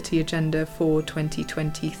sustainability agenda for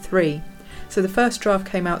 2023. So the first draft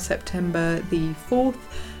came out September the 4th.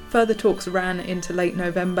 Further talks ran into late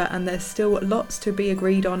November, and there's still lots to be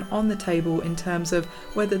agreed on the table in terms of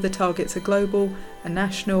whether the targets are global and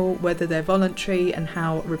national, whether they're voluntary, and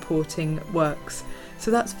how reporting works.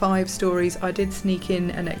 So that's 5 stories. I did sneak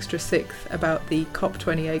in an extra 6th about the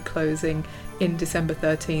COP28 closing in December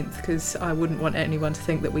 13th, because I wouldn't want anyone to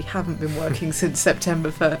think that we haven't been working since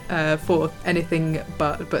September 4th, anything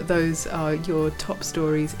but those are your top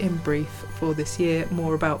stories in brief for this year.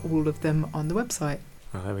 More about all of them on the website.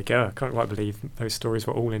 Well, there we go. I can't quite believe those stories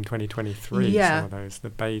were all in 2023. Yeah. Some of those. The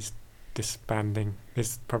Bay's disbanding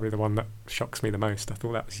is probably the one that shocks me the most. I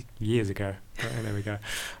thought that was years ago. But there we go.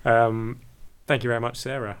 Thank you very much,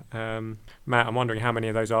 Sarah. Matt, I'm wondering how many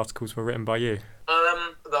of those articles were written by you? A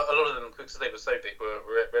lot of them, because they were so big, were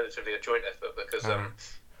relatively a joint effort, because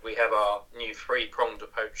we have our new 3-pronged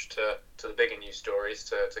approach to the bigger news stories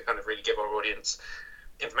to kind of really give our audience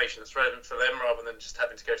information that's relevant for them, rather than just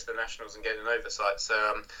having to go to the nationals and get an oversight. So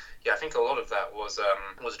I think a lot of that was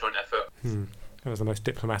a joint effort. That was the most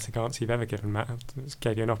diplomatic answer you've ever given, Matt. Just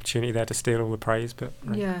gave you an opportunity there to steal all the praise, but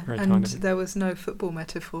very kind and of you. there was no football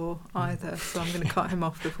metaphor either, so I'm going to cut him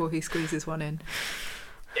off before he squeezes one in.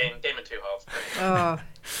 Game of 2 halves. Oh.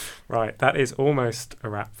 Right, that is almost a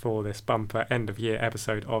wrap for this bumper end of year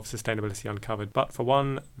episode of Sustainability Uncovered, but for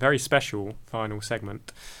one very special final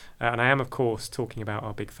segment. And I am, of course, talking about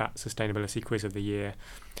our big fat sustainability quiz of the year.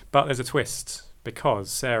 But there's a twist,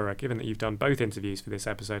 because, Sarah, given that you've done both interviews for this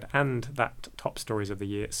episode and that top stories of the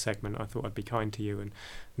year segment, I thought I'd be kind to you and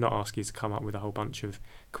not ask you to come up with a whole bunch of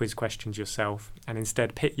quiz questions yourself, and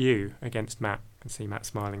instead pit you against Matt. I can see Matt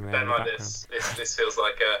smiling there. Don't like this. This feels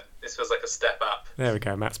like a step up. There we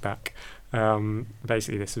go, Matt's back.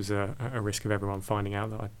 Basically, this was a risk of everyone finding out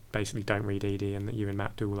that I basically don't read ED and that you and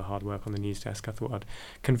Matt do all the hard work on the news desk. I thought I'd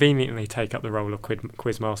conveniently take up the role of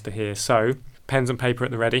quizmaster here. So, pens and paper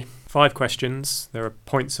at the ready. 5 questions. There are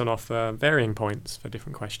points on offer, varying points for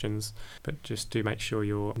different questions, but just do make sure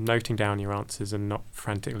you're noting down your answers and not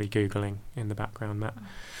frantically Googling in the background, Matt.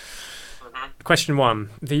 Question 1.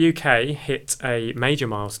 The UK hit a major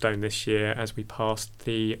milestone this year as we passed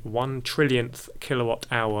the 1 trillionth kilowatt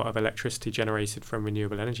hour of electricity generated from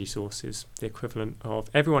renewable energy sources, the equivalent of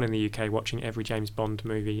everyone in the UK watching every James Bond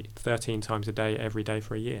movie 13 times a day, every day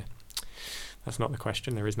for a year. That's not the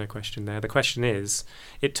question. There is no question there. The question is,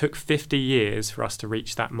 it took 50 years for us to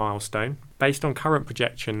reach that milestone. Based on current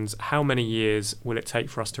projections, how many years will it take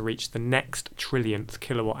for us to reach the next trillionth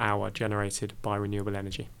kilowatt hour generated by renewable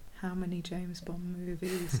energy? How many James Bond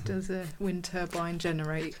movies does a wind turbine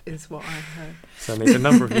generate, is what I've heard. So there's a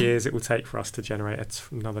number of years it will take for us to generate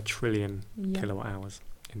another trillion kilowatt hours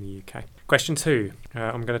in the UK. Question 2.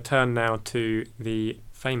 I'm going to turn now to the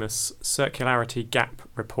famous Circularity Gap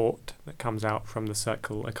report that comes out from the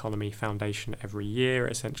Circular Economy Foundation every year.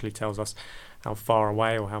 It essentially tells us how far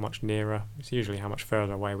away or how much nearer, it's usually how much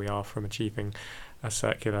further away we are from achieving a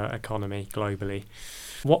circular economy globally.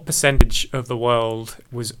 What percentage of the world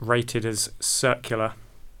was rated as circular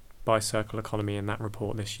by Circular Economy in that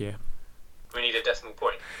report this year? We need a decimal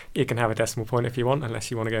point. You can have a decimal point if you want,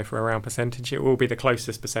 unless you want to go for a round percentage. It will be the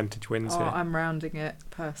closest percentage wins here. I'm rounding it,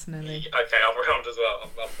 personally. Okay, I'll round as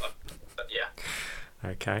well. Yeah.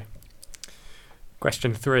 Okay.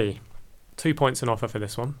 Question 3. 2 points on offer for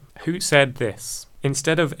this one. Who said this?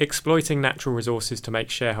 Instead of exploiting natural resources to make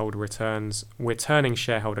shareholder returns, we're turning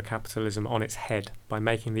shareholder capitalism on its head by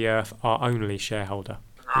making the earth our only shareholder.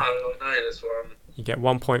 You get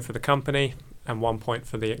 1 point for the company and 1 point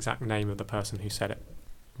for the exact name of the person who said it.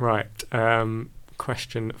 Right,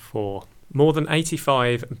 question 4. More than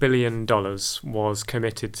 $85 billion was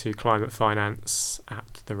committed to climate finance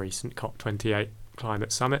at the recent COP28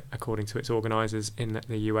 climate summit, according to its organisers in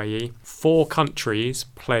the UAE. 4 countries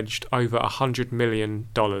pledged over $100 million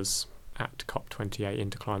at COP28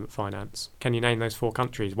 into climate finance. Can you name those 4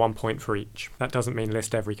 countries? 1 point for each. That doesn't mean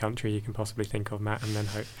list every country you can possibly think of, Matt, and then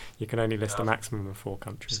hope you can only list a maximum of 4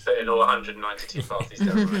 countries. Just put in all 192 parties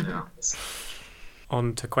down right now.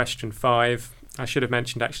 On to question 5. I should have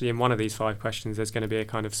mentioned actually in one of these 5 questions there's going to be a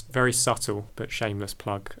kind of very subtle but shameless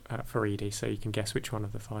plug for Edie, so you can guess which one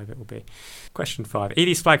of the 5 it will be. Question 5.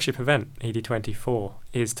 Edie's flagship event, ED24,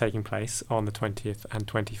 is taking place on the 20th and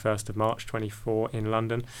 21st of March 24 in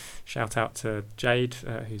London. Shout out to Jade,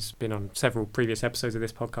 who's been on several previous episodes of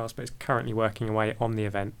this podcast but is currently working away on the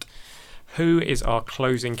event. Who is our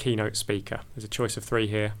closing keynote speaker? There's a choice of 3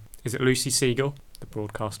 here. Is it Lucy Siegel, the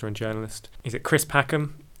broadcaster and journalist? Is it Chris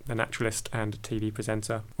Packham, the naturalist and TV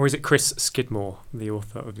presenter? Or is it Chris Skidmore, the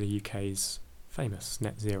author of the UK's famous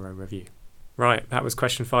Net Zero review? Right, that was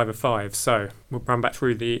question 5 of 5. So we'll run back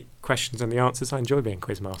through the questions and the answers. I enjoy being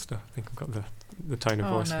quizmaster. I think I've got the tone of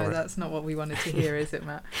voice for it. Oh no, that's not what we wanted to hear, is it,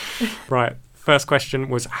 Matt? Right, first question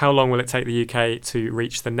was, how long will it take the UK to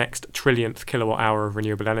reach the next trillionth kilowatt hour of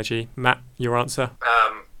renewable energy? Matt, your answer?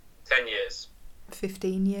 10 years.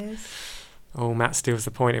 15 years. Oh, Matt steals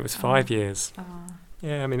the point. It was 5 years. Oh.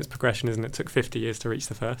 Yeah, I mean, it's progression, isn't it? It took 50 years to reach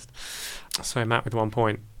the first. So Matt with 1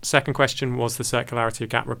 point. Second question was the Circularity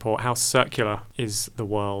Gap report. How circular is the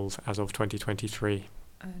world as of 2023?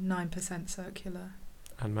 9% circular.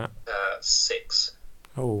 And Matt? 6.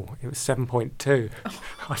 Oh, it was 7.2.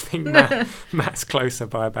 I think Matt's closer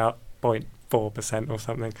by about 0.4% or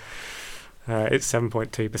something. It's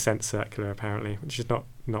 7.2% circular, apparently, which is not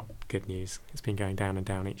good news. It's been going down and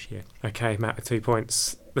down each year. Okay, Matt with 2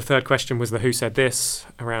 points. The third question was the who said this,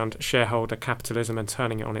 around shareholder capitalism and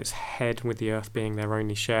turning it on its head with the Earth being their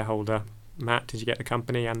only shareholder. Matt, did you get the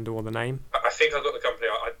company and or the name? I think I've got the company.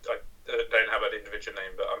 I don't have an individual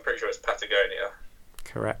name, but I'm pretty sure it's Patagonia.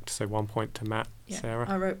 Correct. So 1 point to Matt. Yeah, Sarah?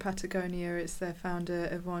 I wrote Patagonia. It's their founder,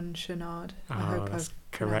 Yvon Chouinard. I hope I've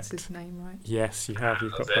pronounced his name right. Yes, you have.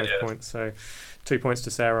 You've got both points. So 2 points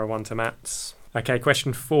to Sarah, 1 to Matt. Okay,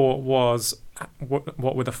 question 4 was,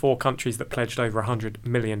 what were the 4 countries that pledged over $100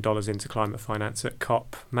 million into climate finance at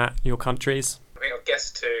COP? Matt, your countries? I think I've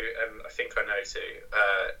guessed 2, and I think I know 2.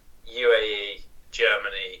 UAE,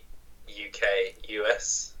 Germany, UK,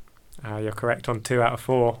 US. You're correct on 2 out of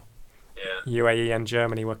 4. Yeah. UAE and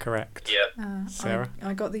Germany were correct. Yeah. Sarah?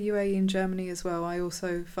 I got the UAE and Germany as well. I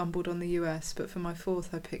also fumbled on the US, but for my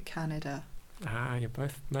 4th I picked Canada. You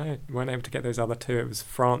both weren't able to get those other 2. It was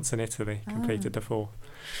France and Italy completed the 4.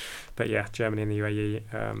 But yeah, Germany and the UAE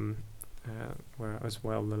were as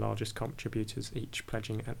well the largest contributors, each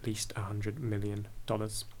pledging at least $100 million.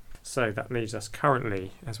 So that leaves us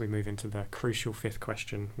currently, as we move into the crucial 5th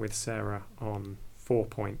question, with Sarah on 4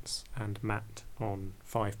 points and Matt on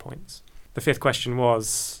 5 points. The 5th question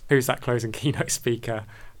was, who's that closing keynote speaker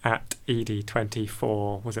at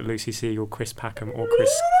ED24? Was it Lucy Siegel, Chris Packham or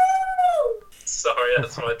Chris... Sorry,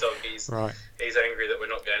 that's my dog. He's angry that we're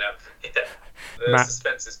not going out. Yeah, the Matt.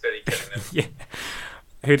 suspense is clearly killing him. Yeah.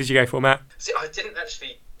 Who did you go for, Matt? See, I didn't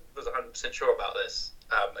actually was 100% sure about this.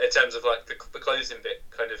 In terms of like the closing bit,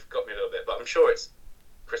 kind of got me a little bit, but I'm sure it's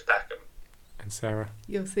Chris Packham. And Sarah?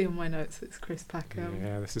 You'll see on my notes it's Chris Packham.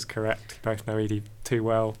 Yeah, this is correct. You both know Edie too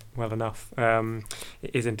well enough.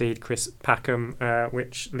 It is indeed Chris Packham,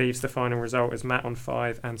 which leaves the final result as Matt on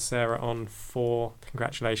 5 and Sarah on 4.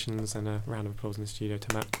 Congratulations and a round of applause in the studio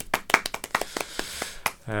to Matt.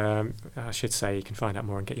 I should say you can find out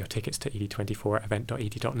more and get your tickets to ED24 at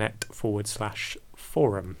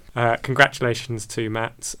event.ed.net/forum. Congratulations to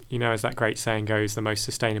Matt. You know, as that great saying goes, the most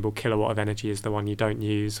sustainable kilowatt of energy is the one you don't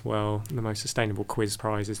use. Well, the most sustainable quiz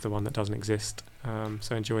prize is the one that doesn't exist.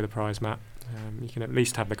 So enjoy the prize, Matt. You can at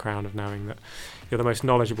least have the crown of knowing that you're the most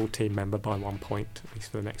knowledgeable team member by 1 point, at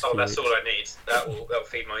least for the next few that's weeks. all I need. That'll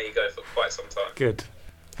feed my ego for quite some time. Good.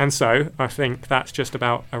 And so I think that's just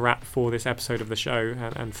about a wrap for this episode of the show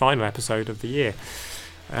and final episode of the year.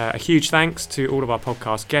 A huge thanks to all of our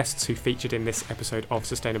podcast guests who featured in this episode of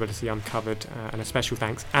Sustainability Uncovered, and a special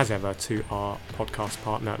thanks as ever to our podcast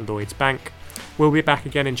partner Lloyds Bank. We'll be back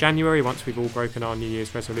again in January once we've all broken our New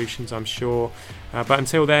Year's resolutions, I'm sure. But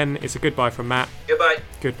until then, it's a goodbye from Matt. Goodbye.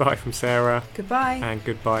 Goodbye from Sarah. Goodbye. And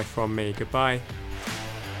goodbye from me. Goodbye.